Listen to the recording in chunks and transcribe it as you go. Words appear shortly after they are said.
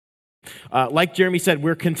Like Jeremy said,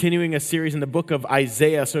 we're continuing a series in the book of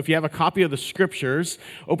Isaiah. So if you have a copy of the scriptures,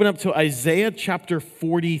 open up to Isaiah chapter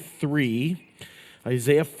 43.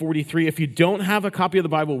 Isaiah 43. If you don't have a copy of the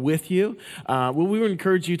Bible with you, we would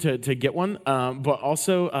encourage you to get one. But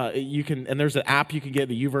also, you can, and there's an app you can get.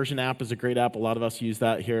 The YouVersion app is a great app. A lot of us use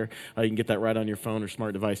that here. You can get that right on your phone or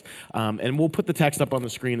smart device. And we'll put the text up on the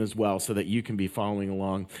screen as well so that you can be following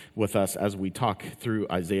along with us as we talk through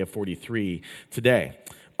Isaiah 43 today.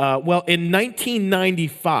 Well, in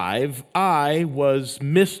 1995, I was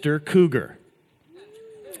Mr. Cougar.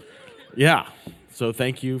 Yeah, so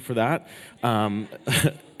thank you for that.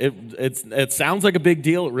 It sounds like a big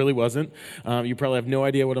deal. It really wasn't. You probably have no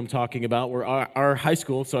idea what I'm talking about. Our high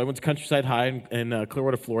school, so I went to Countryside High in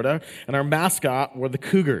Clearwater, Florida, and our mascot were the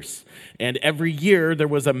Cougars. And every year there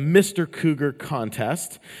was a Mr. Cougar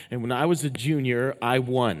contest, and when I was a junior, I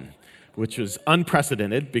won, which was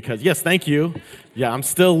unprecedented because, yes, thank you. Yeah, I'm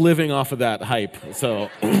still living off of that hype, so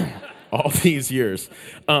all these years.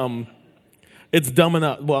 It's dumb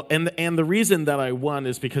enough. Well, and the reason that I won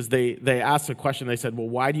is because they asked a question. They said, well,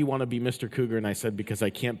 why do you want to be Mr. Cougar? And I said, because I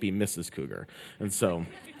can't be Mrs. Cougar. And so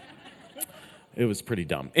it was pretty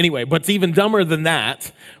dumb. Anyway, what's even dumber than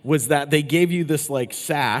that was that they gave you this like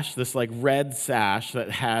sash, this like red sash that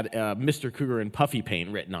had Mr. Cougar in puffy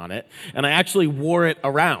paint written on it. And I actually wore it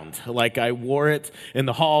around. Like I wore it in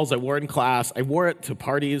the halls, I wore it in class, I wore it to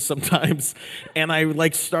parties sometimes. And I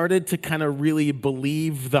like started to kind of really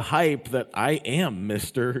believe the hype that I am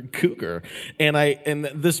Mr. Cougar. And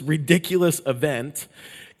this ridiculous event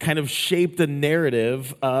kind of shaped a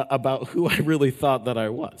narrative about who I really thought that I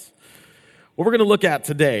was. What we're going to look at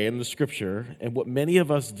today in the scripture, and what many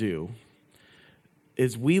of us do,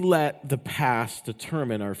 is we let the past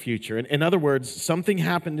determine our future. In other words, something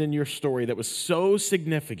happened in your story that was so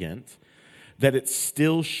significant that it's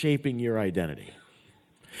still shaping your identity.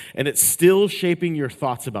 And it's still shaping your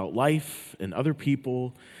thoughts about life and other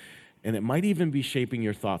people, and it might even be shaping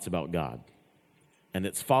your thoughts about God. And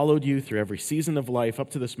it's followed you through every season of life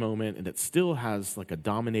up to this moment, and it still has like a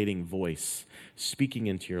dominating voice speaking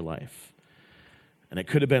into your life. And it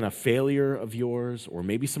could have been a failure of yours, or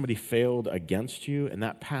maybe somebody failed against you, and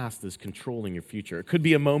that past is controlling your future. It could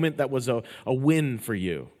be a moment that was a win for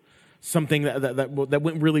you, something that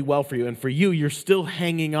went really well for you. And for you, you're still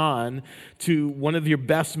hanging on to one of your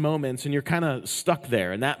best moments, and you're kind of stuck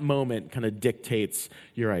there, and that moment kind of dictates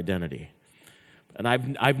your identity. And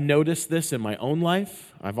I've noticed this in my own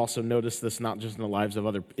life. I've also noticed this not just in the lives of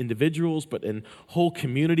other individuals, but in whole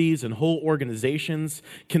communities and whole organizations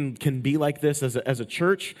can be like this. As a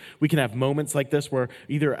church, we can have moments like this where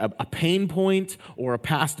either a pain point or a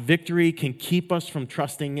past victory can keep us from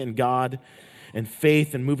trusting in God and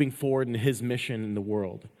faith and moving forward in His mission in the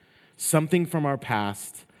world. Something from our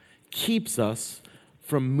past keeps us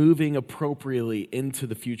from moving appropriately into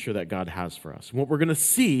the future that God has for us. And what we're going to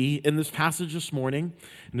see in this passage this morning,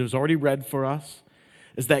 and it was already read for us,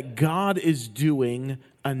 is that God is doing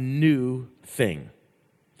a new thing.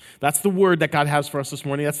 That's the word that God has for us this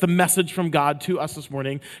morning. That's the message from God to us this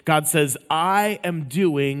morning. God says, I am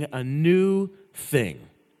doing a new thing.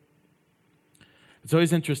 It's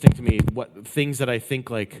always interesting to me what things that I think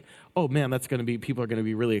like, oh man, people are going to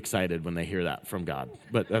be really excited when they hear that from God.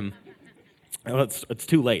 But it's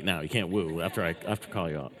too late now. You can't woo after I call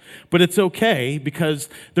you out. But it's okay because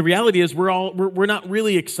the reality is we're not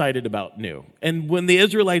really excited about new. And when the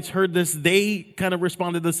Israelites heard this, they kind of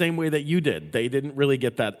responded the same way that you did. They didn't really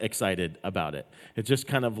get that excited about it. It just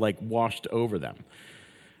kind of like washed over them.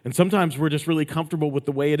 And sometimes we're just really comfortable with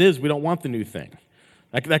the way it is. We don't want the new thing.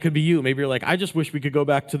 That could be you. Maybe you're like, I just wish we could go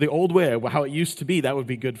back to the old way, how it used to be. That would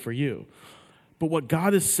be good for you. But what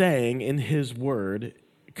God is saying in His word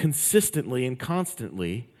consistently and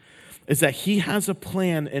constantly is that He has a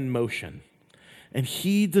plan in motion, and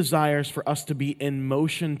He desires for us to be in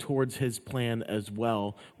motion towards His plan as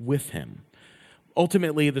well with Him.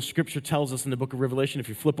 Ultimately, the scripture tells us in the book of Revelation, if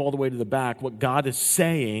you flip all the way to the back, what God is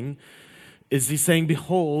saying is He's saying,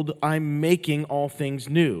 behold, I'm making all things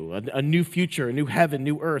new, a new future, a new heaven,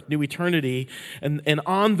 new earth, new eternity, and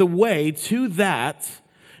on the way to that,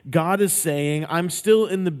 God is saying, I'm still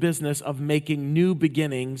in the business of making new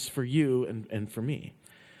beginnings for you and for me.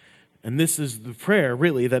 And this is the prayer,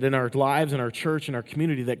 really, that in our lives, in our church, in our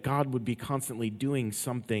community, that God would be constantly doing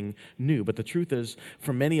something new. But the truth is,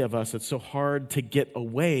 for many of us, it's so hard to get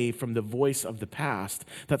away from the voice of the past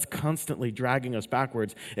that's constantly dragging us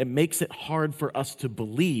backwards. It makes it hard for us to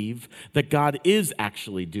believe that God is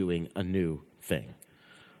actually doing a new thing.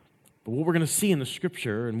 But what we're going to see in the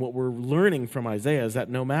scripture and what we're learning from Isaiah is that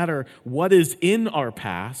no matter what is in our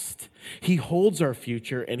past, he holds our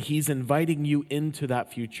future and he's inviting you into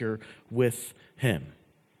that future with him.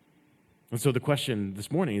 And so the question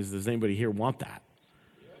this morning is, does anybody here want that?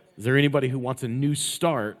 Is there anybody who wants a new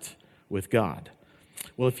start with God?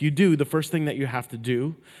 Well, if you do, the first thing that you have to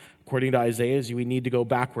do, according to Isaiah, is we need to go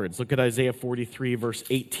backwards. Look at Isaiah 43, verse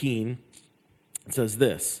 18. It says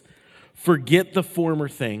this: "Forget the former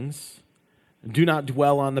things, and do not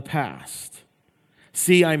dwell on the past.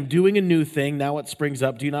 See, I'm doing a new thing, now it springs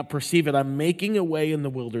up. Do you not perceive it? I'm making a way in the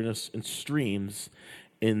wilderness and streams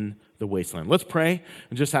in the wasteland." Let's pray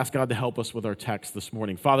and just ask God to help us with our text this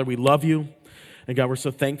morning. Father, we love you. And God, we're so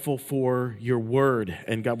thankful for your word.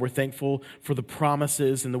 And God, we're thankful for the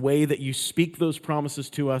promises and the way that you speak those promises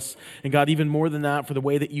to us. And God, even more than that, for the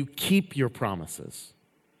way that you keep your promises.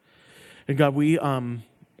 And God, we are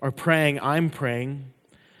praying, I'm praying,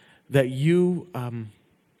 that you would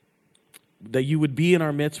be in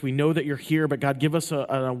our midst. We know that you're here, but God, give us an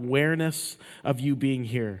awareness of you being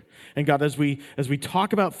here. And God, as we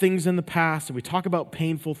talk about things in the past and we talk about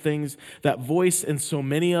painful things, that voice in so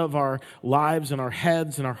many of our lives and our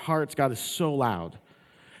heads and our hearts, God, is so loud.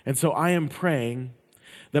 And so I am praying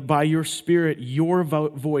that by your Spirit, your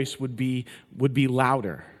voice would be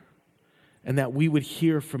louder and that we would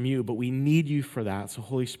hear from you, but we need you for that. So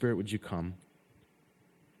Holy Spirit, would you come?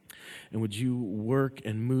 And would you work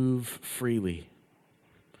and move freely?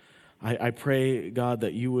 I pray, God,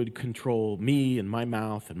 that you would control me and my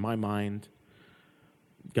mouth and my mind.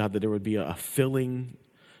 God, that there would be a filling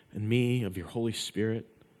in me of your Holy Spirit.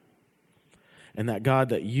 And that, God,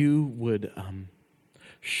 that you would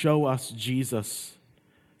show us Jesus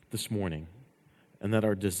this morning. And that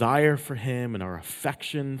our desire for him and our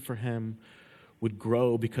affection for him would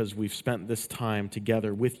grow because we've spent this time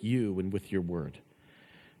together with you and with your word.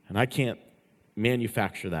 And I can't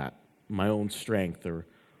manufacture that in my own strength,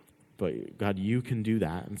 but God, you can do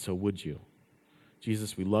that, and so would you.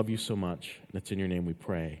 Jesus, we love you so much, and it's in your name we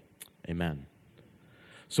pray. Amen.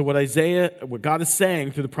 So what God is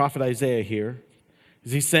saying through the prophet Isaiah here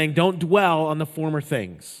is he's saying, don't dwell on the former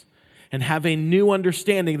things and have a new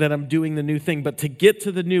understanding that I'm doing the new thing. But to get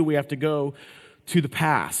to the new, we have to go to the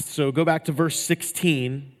past. So go back to verse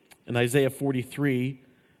 16 in Isaiah 43.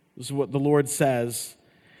 This is what the Lord says.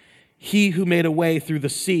 "He who made a way through the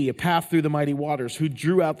sea, a path through the mighty waters, who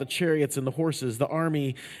drew out the chariots and the horses, the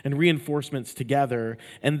army and reinforcements together,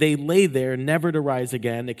 and they lay there, never to rise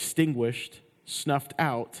again, extinguished, snuffed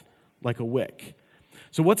out like a wick."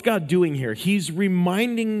 So what's God doing here? He's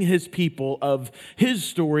reminding his people of his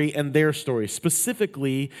story and their story,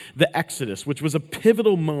 specifically the Exodus, which was a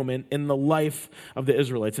pivotal moment in the life of the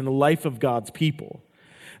Israelites, in the life of God's people.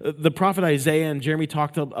 The prophet Isaiah, and Jeremy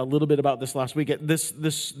talked a little bit about this last week, this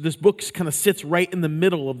book kind of sits right in the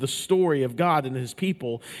middle of the story of God and his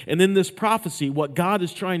people. And in this prophecy, what God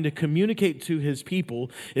is trying to communicate to his people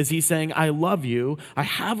is he's saying, I love you, I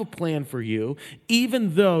have a plan for you,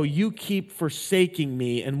 even though you keep forsaking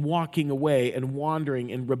me and walking away and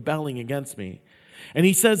wandering and rebelling against me. And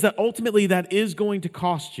he says that ultimately that is going to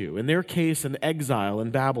cost you, in their case, an exile in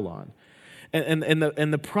Babylon.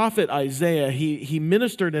 And the prophet Isaiah, he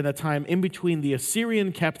ministered at a time in between the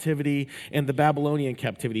Assyrian captivity and the Babylonian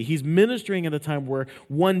captivity. He's ministering at a time where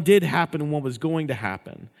one did happen and one was going to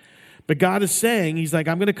happen. But God is saying, he's like,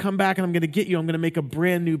 I'm going to come back and I'm going to get you. I'm going to make a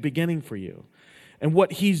brand new beginning for you. And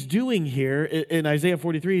what he's doing here in Isaiah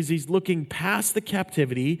 43 is he's looking past the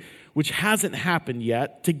captivity, which hasn't happened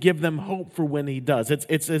yet, to give them hope for when he does.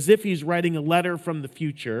 It's as if he's writing a letter from the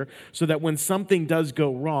future so that when something does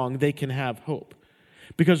go wrong, they can have hope.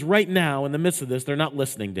 Because right now, in the midst of this, they're not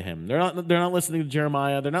listening to him. They're not listening to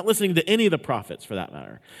Jeremiah. They're not listening to any of the prophets, for that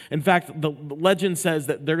matter. In fact, the legend says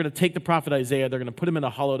that they're going to take the prophet Isaiah, they're going to put him in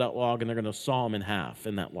a hollowed-out log, and they're going to saw him in half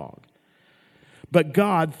in that log. But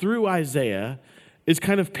God, through Isaiah, is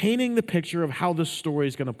kind of painting the picture of how this story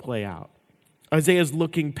is going to play out. Isaiah is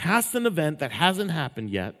looking past an event that hasn't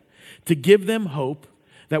happened yet to give them hope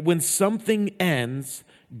that when something ends,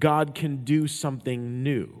 God can do something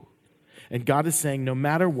new. And God is saying, no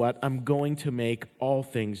matter what, I'm going to make all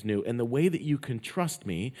things new. And the way that you can trust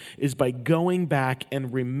me is by going back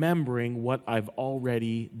and remembering what I've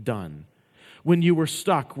already done. When you were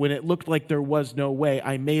stuck, when it looked like there was no way,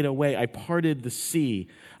 I made a way. I parted the sea.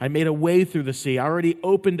 I made a way through the sea. I already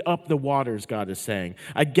opened up the waters, God is saying.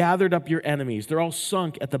 I gathered up your enemies. They're all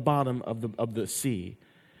sunk at the bottom of the sea.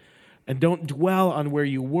 And don't dwell on where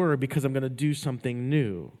you were, because I'm going to do something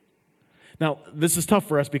new. Now, this is tough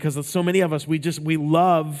for us because so many of us, we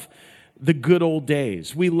love the good old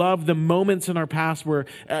days. We love the moments in our past where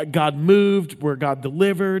God moved, where God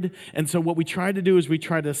delivered. And so what we try to do is we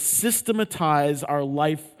try to systematize our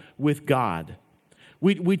life with God.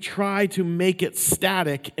 We try to make it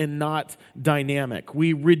static and not dynamic.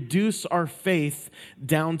 We reduce our faith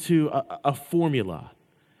down to a formula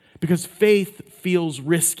because faith feels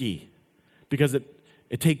risky because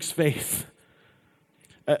it takes faith.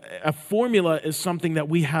 A formula is something that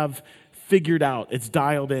we have figured out. It's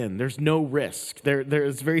dialed in. There's no risk.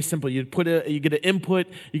 It's very simple. You get an input,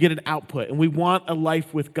 you get an output. And we want a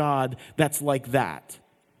life with God that's like that,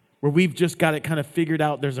 where we've just got it kind of figured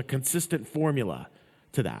out. There's a consistent formula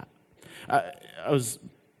to that. I was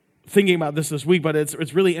thinking about this week, but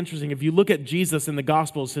it's really interesting. If you look at Jesus in the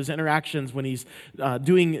Gospels, his interactions when he's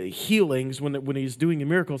doing healings, when he's doing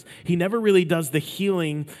miracles, he never really does the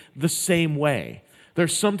healing the same way.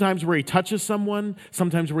 There's sometimes where he touches someone,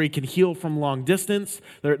 sometimes where he can heal from long distance.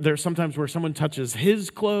 There's sometimes where someone touches his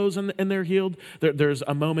clothes and they're healed. There's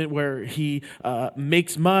a moment where he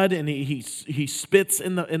makes mud and he spits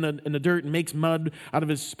in the dirt and makes mud out of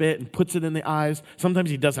his spit and puts it in the eyes. Sometimes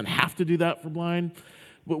he doesn't have to do that for blind,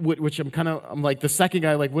 which I'm like the second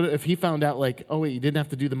guy, like, what if he found out, like, oh wait, you didn't have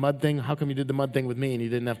to do the mud thing? How come you did the mud thing with me and you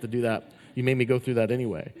didn't have to do that? You made me go through that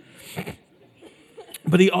anyway.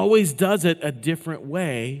 But he always does it a different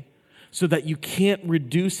way so that you can't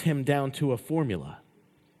reduce him down to a formula.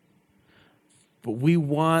 But we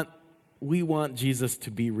want Jesus to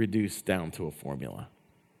be reduced down to a formula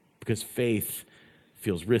because faith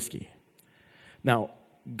feels risky. Now,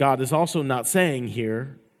 God is also not saying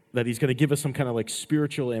here that he's going to give us some kind of like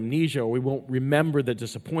spiritual amnesia or we won't remember the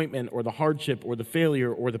disappointment or the hardship or the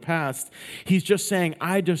failure or the past. He's just saying,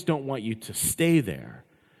 I just don't want you to stay there.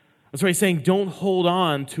 That's why he's saying, don't hold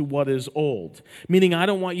on to what is old. Meaning, I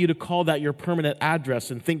don't want you to call that your permanent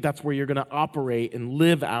address and think that's where you're going to operate and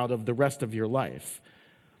live out of the rest of your life.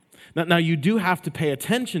 Now you do have to pay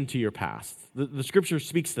attention to your past. The scripture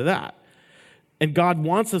speaks to that. And God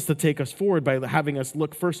wants us to take us forward by having us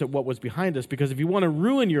look first at what was behind us, because if you want to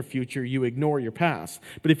ruin your future, you ignore your past.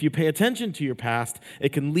 But if you pay attention to your past,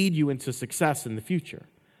 it can lead you into success in the future.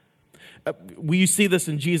 We see this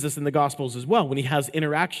in Jesus in the Gospels as well. When he has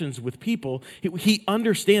interactions with people, he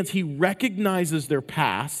understands, he recognizes their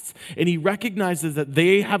pasts, and he recognizes that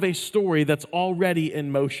they have a story that's already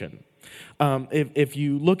in motion. If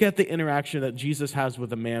you look at the interaction that Jesus has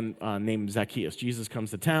with a man named Zacchaeus, Jesus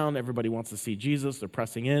comes to town, everybody wants to see Jesus, they're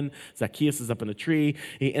pressing in, Zacchaeus is up in a tree,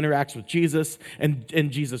 he interacts with Jesus,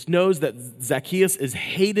 and Jesus knows that Zacchaeus is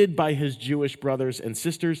hated by his Jewish brothers and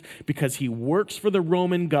sisters because he works for the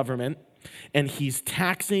Roman government, and he's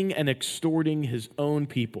taxing and extorting his own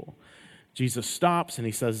people. Jesus stops and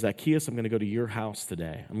he says, Zacchaeus, I'm going to go to your house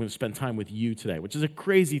today. I'm going to spend time with you today, which is a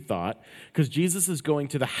crazy thought because Jesus is going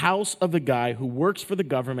to the house of the guy who works for the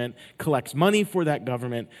government, collects money for that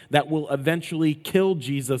government that will eventually kill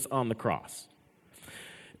Jesus on the cross.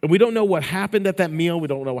 And we don't know what happened at that meal. We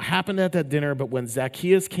don't know what happened at that dinner. But when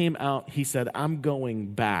Zacchaeus came out, he said, I'm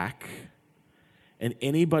going back. And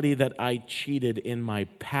anybody that I cheated in my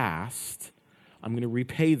past, I'm going to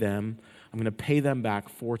repay them. I'm going to pay them back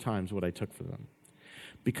 4 times what I took for them.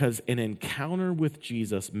 Because an encounter with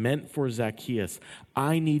Jesus meant for Zacchaeus,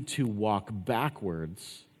 I need to walk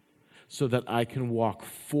backwards so that I can walk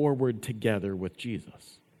forward together with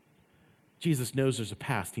Jesus. Jesus knows there's a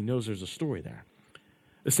past. He knows there's a story there.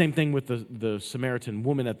 The same thing with the Samaritan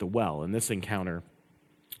woman at the well. In this encounter,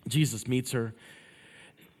 Jesus meets her.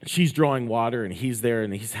 She's drawing water, and he's there,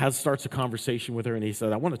 and he starts a conversation with her, and he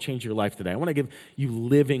said, I want to change your life today. I want to give you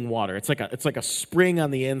living water. It's like a spring on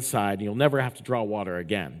the inside, and you'll never have to draw water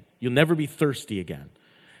again. You'll never be thirsty again.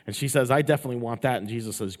 And she says, I definitely want that. And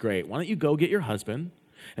Jesus says, great. Why don't you go get your husband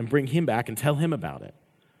and bring him back and tell him about it?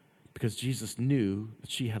 Because Jesus knew that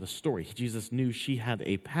she had a story. Jesus knew she had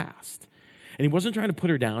a past. And he wasn't trying to put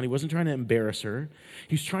her down. He wasn't trying to embarrass her.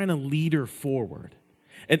 He was trying to lead her forward.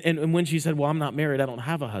 And when she said, well, I'm not married, I don't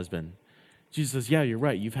have a husband, Jesus says, yeah, you're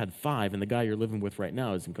right. You've had 5, and the guy you're living with right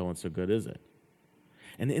now isn't going so good, is it?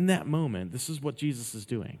 And in that moment, this is what Jesus is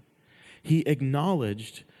doing. He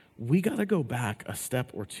acknowledged, we got to go back a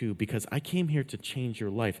step or two because I came here to change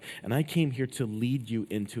your life, and I came here to lead you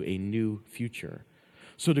into a new future.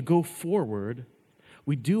 So to go forward,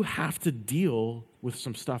 we do have to deal with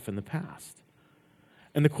some stuff in the past.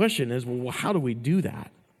 And the question is, well, how do we do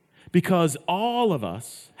that? Because all of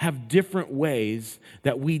us have different ways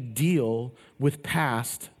that we deal with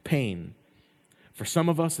past pain. For some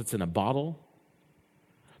of us, it's in a bottle.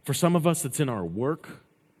 For some of us, it's in our work.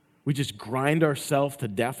 We just grind ourselves to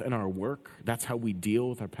death in our work. That's how we deal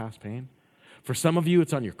with our past pain. For some of you,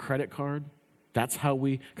 it's on your credit card. That's how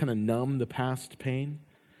we kind of numb the past pain.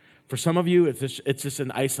 For some of you, it's just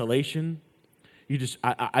an isolation. You just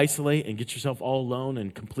isolate and get yourself all alone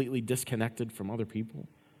and completely disconnected from other people.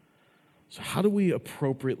 So how do we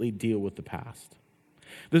appropriately deal with the past?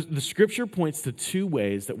 The scripture points to two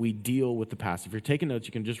ways that we deal with the past. If you're taking notes,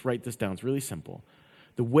 you can just write this down. It's really simple.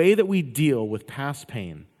 The way that we deal with past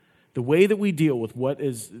pain, the way that we deal with what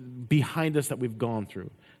is behind us that we've gone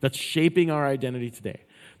through, that's shaping our identity today,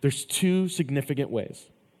 there's two significant ways.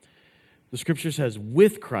 The scripture says,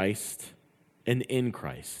 with Christ and in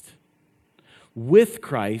Christ. With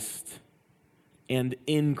Christ and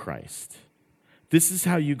in Christ. This is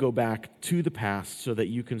how you go back to the past so that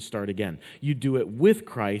you can start again. You do it with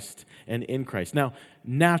Christ and in Christ. Now,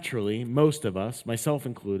 naturally, most of us, myself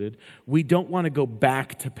included, we don't want to go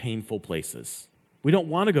back to painful places. We don't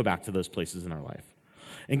want to go back to those places in our life.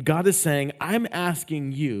 And God is saying, I'm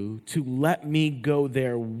asking you to let me go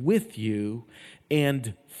there with you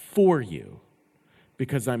and for you,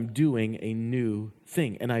 because I'm doing a new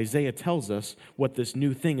thing. And Isaiah tells us what this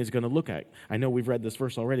new thing is going to look like. I know we've read this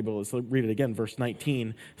verse already, but let's read it again. Verse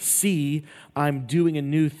 19, see, I'm doing a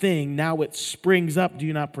new thing. Now it springs up. Do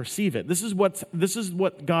you not perceive it? This is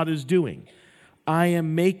what God is doing. I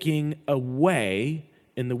am making a way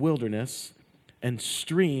in the wilderness and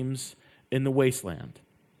streams in the wasteland.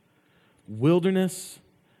 Wilderness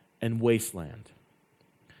and wasteland.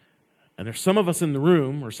 And there's some of us in the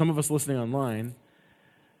room or some of us listening online,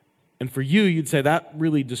 and for you, you'd say that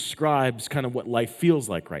really describes kind of what life feels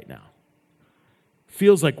like right now.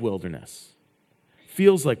 Feels like wilderness.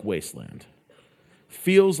 Feels like wasteland.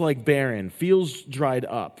 Feels like barren. Feels dried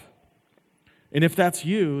up. And if that's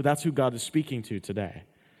you, that's who God is speaking to today.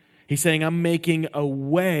 He's saying, I'm making a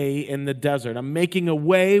way in the desert. I'm making a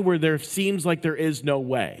way where there seems like there is no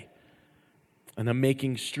way. And I'm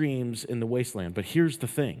making streams in the wasteland. But here's the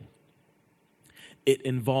thing. It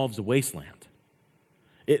involves a wasteland.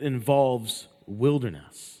 It involves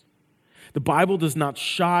wilderness. The Bible does not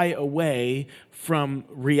shy away from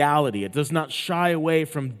reality. It does not shy away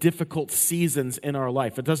from difficult seasons in our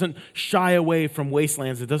life. It doesn't shy away from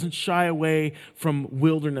wastelands. It doesn't shy away from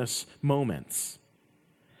wilderness moments.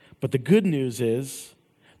 But the good news is,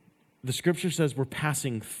 the scripture says we're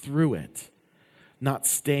passing through it, not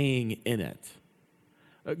staying in it.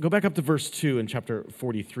 Go back up to verse 2 in chapter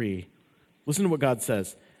 43. Listen to what God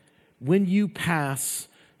says. When you pass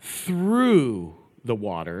through the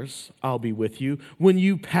waters, I'll be with you. When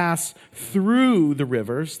you pass through the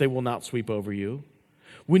rivers, they will not sweep over you.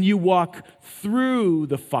 When you walk through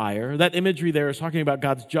the fire, that imagery there is talking about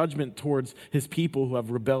God's judgment towards his people who have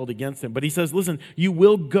rebelled against him. But he says, listen, you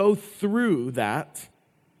will go through that,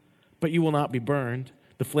 but you will not be burned.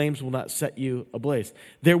 The flames will not set you ablaze.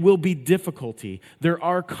 There will be difficulty. There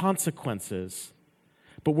are consequences.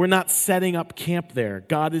 But we're not setting up camp there.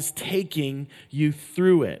 God is taking you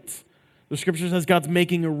through it. The scripture says God's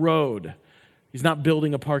making a road. He's not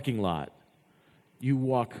building a parking lot. You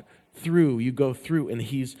walk through, you go through, and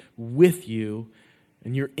he's with you,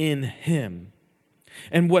 and you're in him.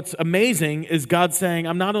 And what's amazing is God saying,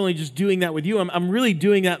 I'm not only just doing that with you, I'm really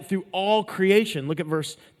doing that through all creation. Look at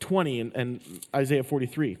verse 20 and Isaiah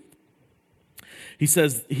 43. He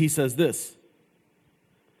says this.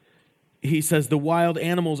 He says, the wild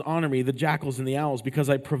animals honor me, the jackals and the owls, because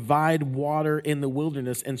I provide water in the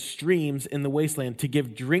wilderness and streams in the wasteland to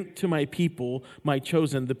give drink to my people, my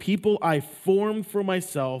chosen, the people I formed for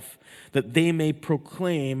myself, that they may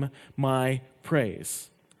proclaim my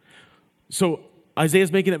praise. So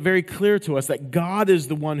Isaiah's making it very clear to us that God is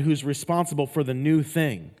the one who's responsible for the new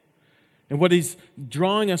thing. And what he's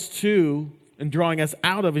drawing us to and drawing us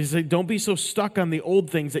out of is saying, don't be so stuck on the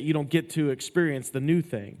old things that you don't get to experience the new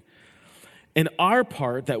thing. And our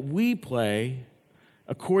part that we play,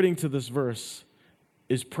 according to this verse,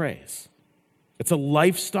 is praise. It's a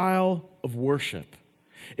lifestyle of worship.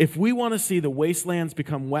 If we want to see the wastelands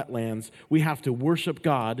become wetlands, we have to worship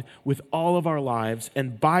God with all of our lives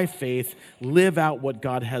and by faith live out what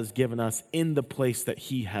God has given us in the place that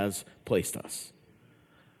he has placed us.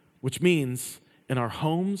 Which means in our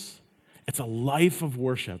homes, it's a life of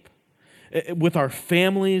worship. With our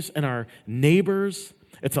families and our neighbors,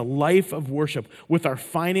 it's a life of worship. With our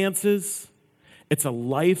finances, it's a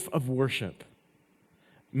life of worship.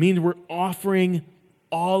 It means we're offering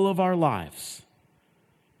all of our lives,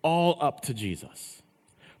 all up to Jesus,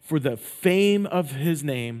 for the fame of his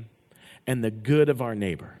name and the good of our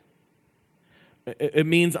neighbor. It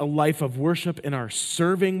means a life of worship in our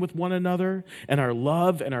serving with one another and our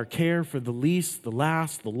love and our care for the least, the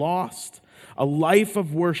last, the lost. A life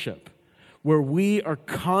of worship where we are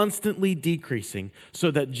constantly decreasing so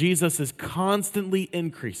that Jesus is constantly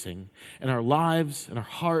increasing in our lives, in our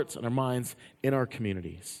hearts, in our minds, in our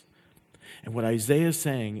communities. And what Isaiah is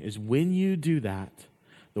saying is when you do that,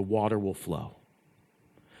 the water will flow.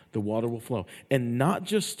 The water will flow. And not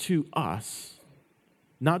just to us,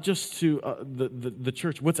 not just to the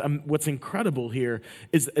church. What's incredible here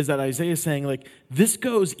is that Isaiah is saying, like, this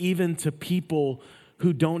goes even to people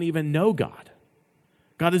who don't even know God.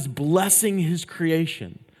 God is blessing his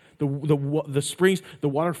creation. The springs, the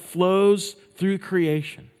water flows through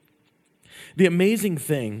creation. The amazing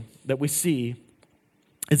thing that we see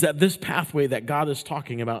is that this pathway that God is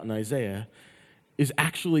talking about in Isaiah is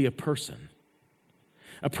actually a person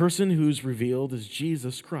who's revealed as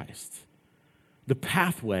Jesus Christ. The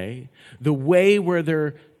pathway, the way where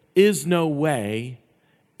there is no way,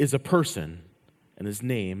 is a person, and his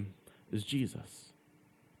name is Jesus.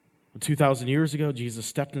 2,000 years ago, Jesus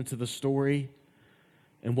stepped into the story,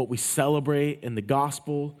 and what we celebrate in the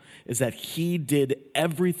gospel is that he did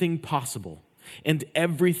everything possible and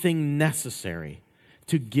everything necessary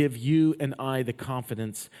to give you and I the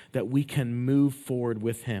confidence that we can move forward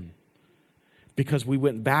with him, because we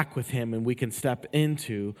went back with him and we can step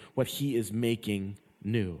into what he is making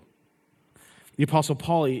new. The Apostle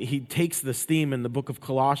Paul, he takes this theme in the book of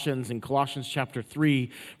Colossians. In Colossians chapter 3,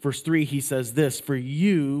 verse 3, he says this: "For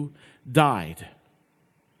you died,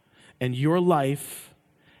 and your life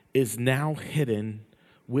is now hidden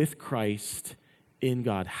with Christ in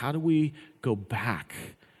God." How do we go back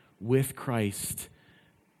with Christ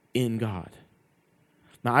in God?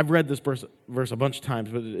 Now, I've read this verse a bunch of times,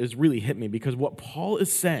 but it's really hit me because what Paul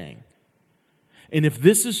is saying, and if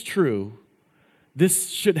this is true, this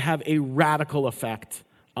should have a radical effect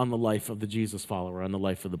on the life of the Jesus follower, on the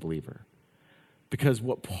life of the believer. Because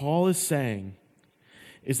what Paul is saying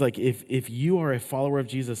is, like, if you are a follower of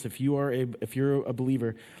Jesus, if you're a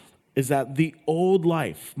believer, is that the old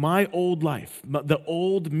life, my old life, the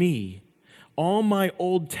old me, all my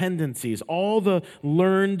old tendencies, all the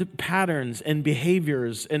learned patterns and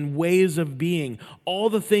behaviors and ways of being, all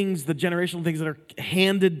the things, the generational things that are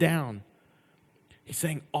handed down, he's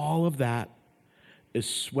saying all of that is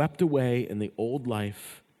swept away in the old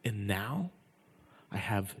life, and now I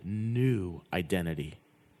have new identity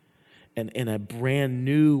and a brand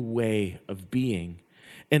new way of being,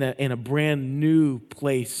 in a brand new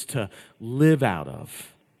place to live out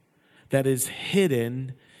of that is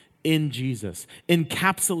hidden in Jesus,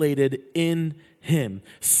 encapsulated in him,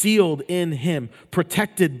 sealed in him,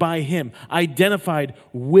 protected by him, identified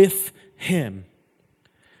with him.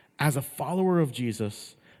 As a follower of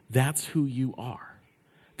Jesus, that's who you are.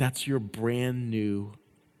 That's your brand new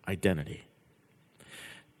identity.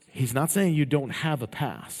 He's not saying you don't have a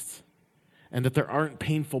past and that there aren't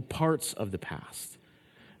painful parts of the past.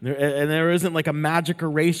 And there isn't like a magic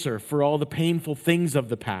eraser for all the painful things of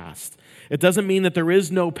the past. It doesn't mean that there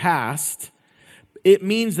is no past. It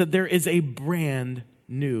means that there is a brand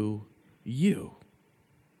new you.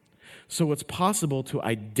 So it's possible to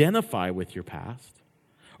identify with your past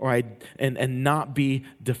and not be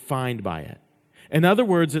defined by it. In other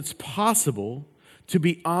words, it's possible to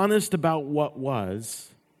be honest about what was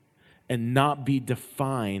and not be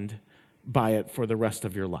defined by it for the rest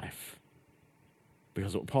of your life.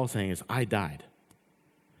 Because what Paul's saying is, I died,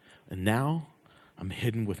 and now I'm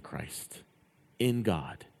hidden with Christ in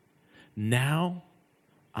God. Now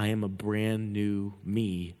I am a brand new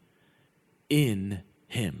me in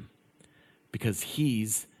him because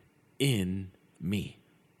he's in me.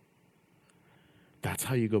 That's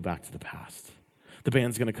how you go back to the past. The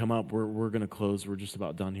band's going to come up. We're going to close. We're just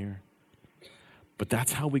about done here. But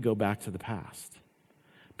that's how we go back to the past.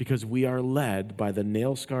 Because we are led by the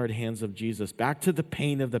nail-scarred hands of Jesus back to the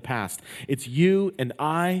pain of the past. It's you and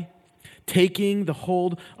I taking the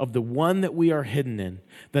hold of the one that we are hidden in.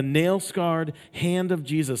 The nail-scarred hand of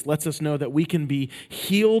Jesus lets us know that we can be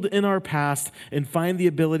healed in our past and find the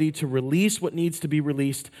ability to release what needs to be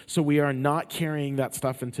released so we are not carrying that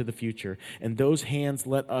stuff into the future. And those hands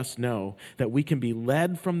let us know that we can be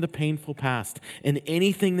led from the painful past and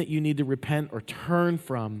anything that you need to repent or turn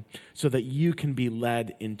from so that you can be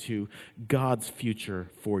led into God's future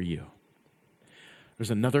for you. There's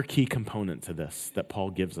another key component to this that Paul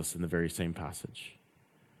gives us in the very same passage,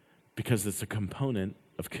 because it's a component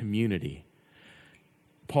of community.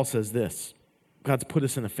 Paul says this: God's put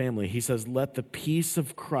us in a family. He says, let the peace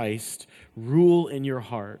of Christ rule in your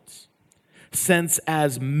hearts, since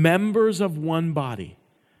as members of one body,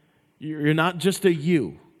 you're not just a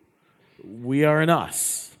you, we are an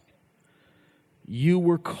us. You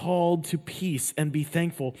were called to peace and be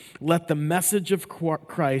thankful. Let the message of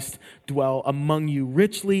Christ dwell among you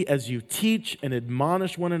richly as you teach and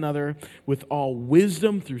admonish one another with all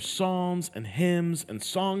wisdom through psalms and hymns and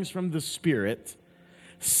songs from the Spirit,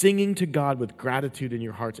 singing to God with gratitude in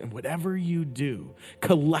your hearts. And whatever you do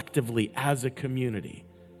collectively as a community,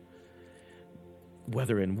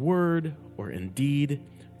 whether in word or in deed,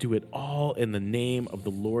 do it all in the name of the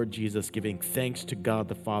Lord Jesus, giving thanks to God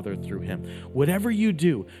the Father through him. Whatever you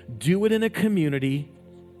do it in a community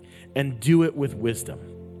and do it with wisdom.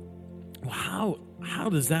 Well, how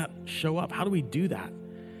does that show up? How do we do that?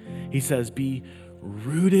 He says, be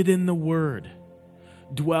rooted in the word.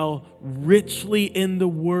 Dwell richly in the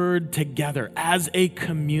word together as a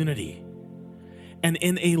community and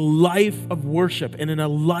in a life of worship and in a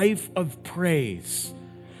life of praise,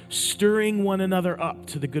 stirring one another up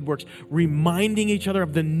to the good works, reminding each other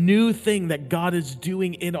of the new thing that God is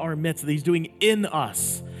doing in our midst, that he's doing in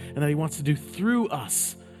us, and that he wants to do through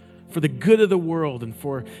us for the good of the world and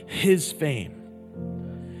for his fame.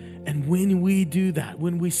 And when we do that,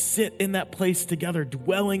 when we sit in that place together,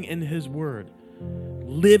 dwelling in his word,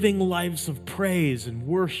 living lives of praise and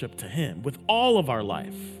worship to him with all of our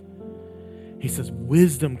life, he says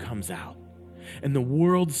wisdom comes out. And the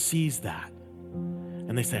world sees that.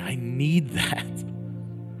 And they say, I need that.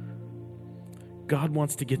 God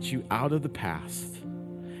wants to get you out of the past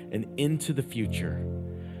and into the future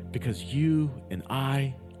because you and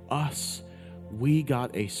us, we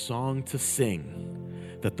got a song to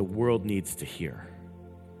sing that the world needs to hear.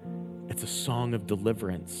 It's a song of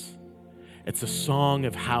deliverance. It's a song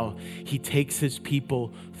of how he takes his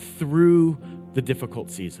people through the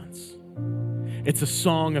difficult seasons. It's a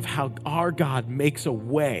song of how our God makes a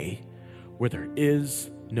way where there is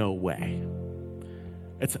no way.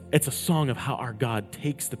 It's a song of how our God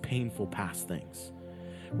takes the painful past things,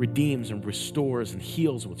 redeems and restores and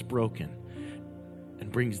heals what's broken,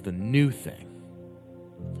 and brings the new thing,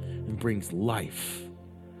 and brings life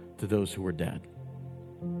to those who are dead.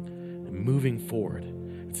 And moving forward,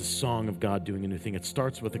 it's a song of God doing a new thing. It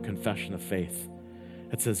starts with a confession of faith.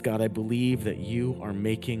 It says, God, I believe that you are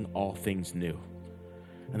making all things new.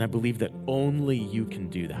 And I believe that only you can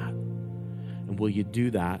do that. And will you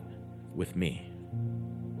do that with me?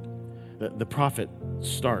 The prophet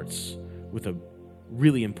starts with a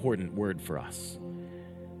really important word for us.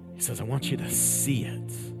 He says, I want you to see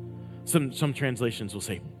it. Some translations will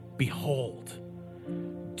say, behold.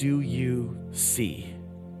 Do you see?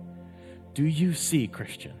 Do you see,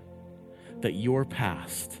 Christian, that your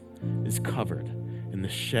past is covered in the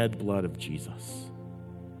shed blood of Jesus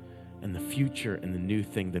and the future and the new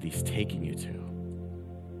thing that he's taking you to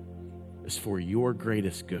is for your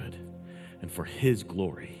greatest good and for his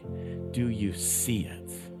glory? Do you see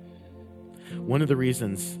it? One of the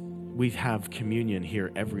reasons we have communion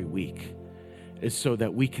here every week is so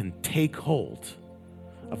that we can take hold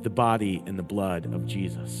of the body and the blood of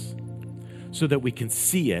Jesus, so that we can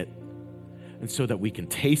see it, and so that we can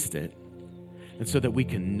taste it, and so that we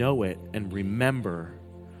can know it and remember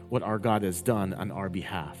what our God has done on our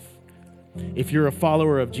behalf. If you're a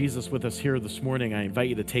follower of Jesus with us here this morning, I invite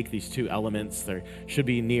you to take these two elements. They should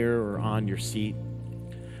be near or on your seat.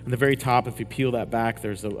 On the very top, if you peel that back,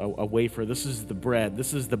 there's a wafer. This is the bread.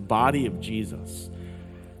 This is the body of Jesus.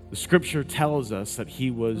 The scripture tells us that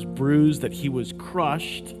he was bruised, that he was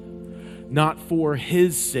crushed, not for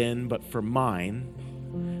his sin, but for mine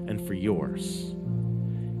and for yours.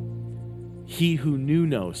 He who knew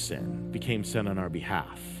no sin became sin on our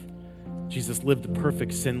behalf. Jesus lived a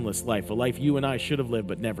perfect, sinless life, a life you and I should have lived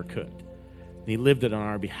but never could. And he lived it on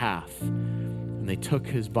our behalf. And they took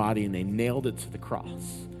his body and they nailed it to the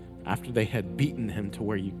cross after they had beaten him to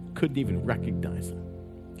where you couldn't even recognize him.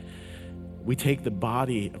 We take the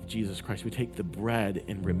body of Jesus Christ, we take the bread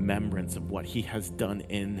in remembrance of what he has done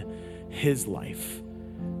in his life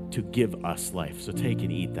to give us life. So take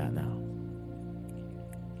and eat that now.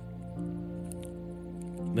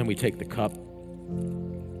 Then we take the cup,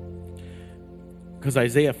 because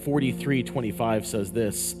Isaiah 43:25 says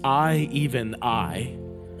this, I, even I,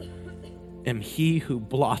 am he who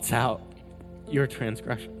blots out your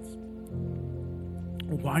transgressions.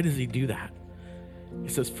 Why does he do that? He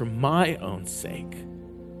says, for my own sake.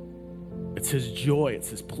 It's his joy, it's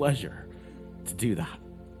his pleasure to do that.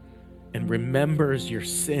 And remembers your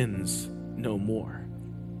sins no more.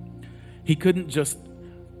 He couldn't just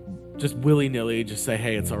willy-nilly just say,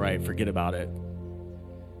 hey, it's all right, forget about it.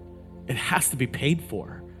 It has to be paid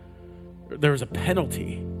for. There was a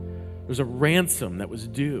penalty. There was a ransom that was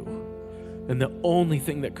due. And the only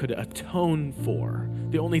thing that could atone for,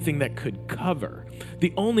 the only thing that could cover,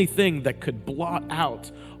 the only thing that could blot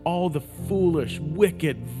out all the foolish,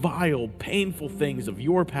 wicked, vile, painful things of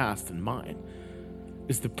your past and mine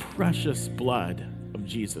is the precious blood of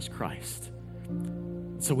Jesus Christ.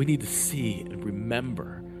 So we need to see and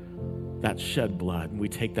remember that shed blood, and we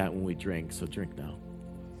take that when we drink. So drink now.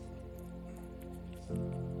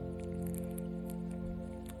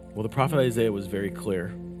 Well, the prophet Isaiah was very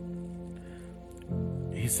clear.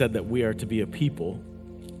 He said that we are to be a people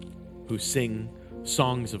who sing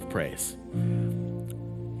songs of praise.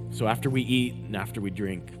 So after we eat and after we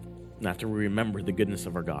drink and after we remember the goodness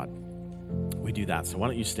of our God, we do that. So why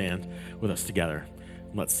don't you stand with us together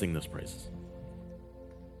and let's sing those praises.